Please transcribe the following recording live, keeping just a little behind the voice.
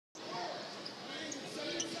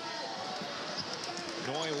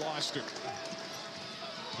lost it.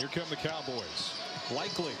 Here come the Cowboys.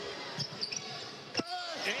 Likely.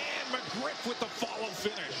 And McGriff with the follow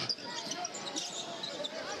finish.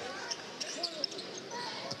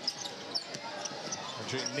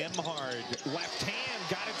 Nemhard, left hand,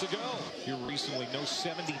 got it to go. Here recently, no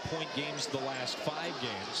 70-point games the last 5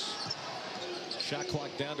 games. Shot clock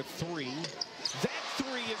down to 3. That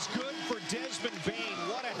 3 is good for Desmond Bane.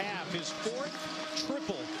 What a half. His 4th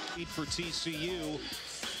triple for TCU.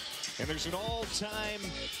 And there's an all-time.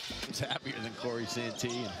 He's happier than Corey Santee,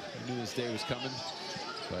 and he knew this day was coming.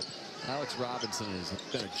 But Alex Robinson has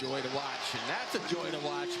been a joy to watch, and that's a joy to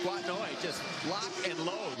watch. Kouat Noi just lock and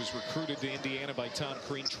load. Was recruited to Indiana by Tom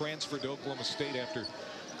Crean, transferred to Oklahoma State after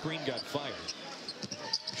Crean got fired.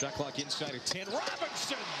 Shot clock inside of 10.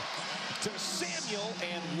 Robinson to Samuel,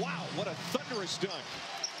 and wow, what a thunderous dunk.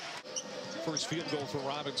 First field goal for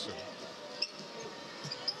Robinson.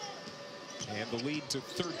 And the lead to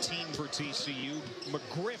 13 for TCU.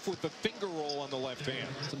 McGriff with the finger roll on the left hand.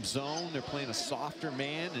 Some zone. They're playing a softer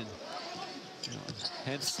man, and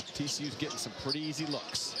hence TCU's getting some pretty easy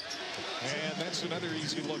looks. And that's another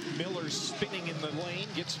easy look. Miller spinning in the lane,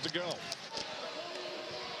 gets it to go.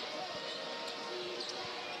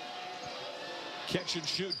 Catch and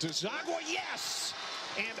shoot. Desagua, yes!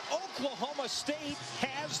 And Oklahoma State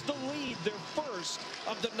has the lead, their first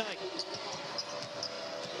of the night.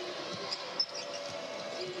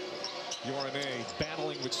 Yorane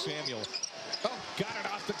battling with Samuel. Oh, got it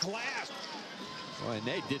off the glass. Well, and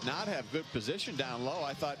they did not have good position down low.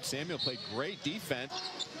 I thought Samuel played great defense.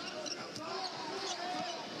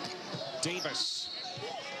 Davis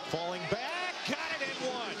falling back, got it in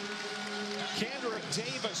one. Kendrick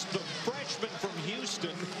Davis, the freshman from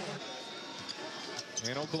Houston.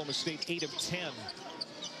 And Oklahoma State 8 of 10.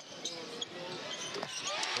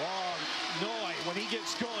 Noi, when he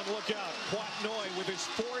gets going, look out. Kouat Noi with his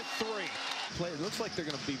 4th 3. It looks like they're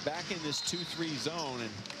going to be back in this 2-3 zone. And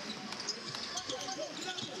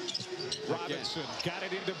Robinson got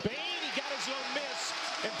it into Bane. He got his own miss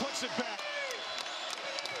and puts it back.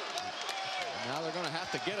 Now they're going to have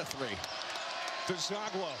to get a 3.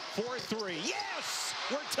 Desagua, 4-3. Yes!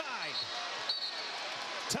 We're tied.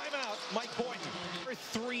 Timeout, Mike Boynton.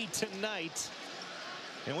 3 tonight.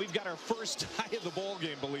 And we've got our first tie of the ball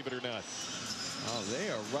game, believe it or not. Oh, they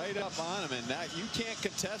are right up on him, and that you can't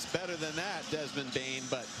contest better than that, Desmond Bane.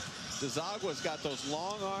 But Desagua's got those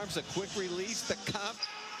long arms, a quick release, the comp.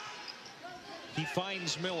 He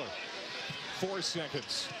finds Miller. 4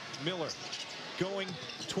 seconds. Miller going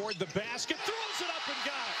toward the basket, throws it up and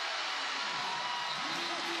got it.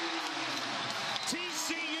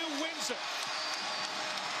 TCU wins it.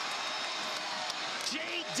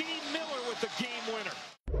 J.D. Miller with the game winner.